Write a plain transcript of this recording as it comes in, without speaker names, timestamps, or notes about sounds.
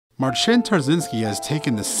Marcin Tarczynski has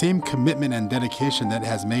taken the same commitment and dedication that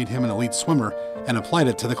has made him an elite swimmer and applied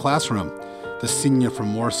it to the classroom. The senior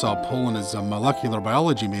from Warsaw, Poland is a molecular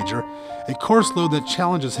biology major, a course load that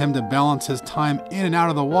challenges him to balance his time in and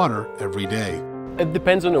out of the water every day. It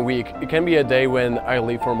depends on the week. It can be a day when I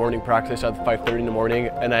leave for morning practice at 5:30 in the morning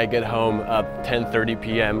and I get home at 10:30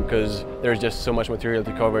 p.m. because there's just so much material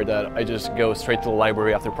to cover that I just go straight to the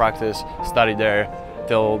library after practice, study there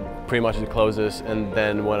till pretty much it closes, and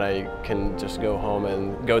then when I can just go home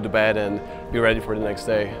and go to bed and be ready for the next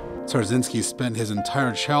day. Tarczynski spent his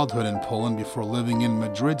entire childhood in Poland before living in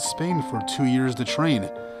Madrid, Spain for 2 years to train.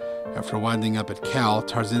 After winding up at Cal,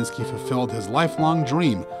 Tarczynski fulfilled his lifelong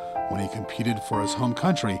dream when he competed for his home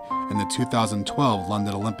country in the 2012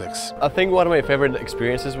 London Olympics. I think one of my favorite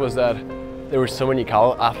experiences was that there were so many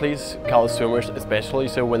Cal athletes, Cal swimmers especially,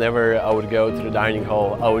 so whenever I would go to the dining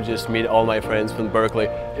hall, I would just meet all my friends from Berkeley.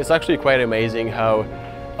 It's actually quite amazing how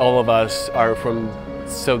all of us are from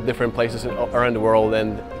so different places around the world,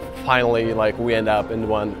 and finally we end up in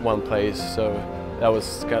one place, so that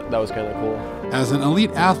was kind of cool. As an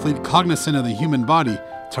elite athlete cognizant of the human body,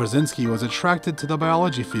 Tarczynski was attracted to the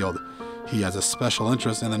biology field. He has a special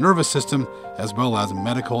interest in the nervous system as well as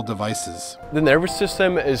medical devices. The nervous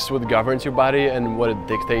system is what governs your body and what it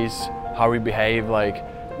dictates how we behave,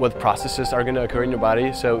 what processes are going to occur in your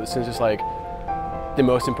body. So since it's the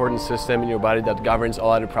most important system in your body that governs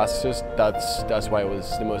all other processes, that's why I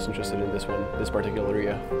was the most interested in this particular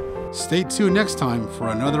area. Stay tuned next time for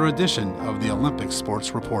another edition of the Olympic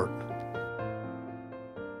Sports Report.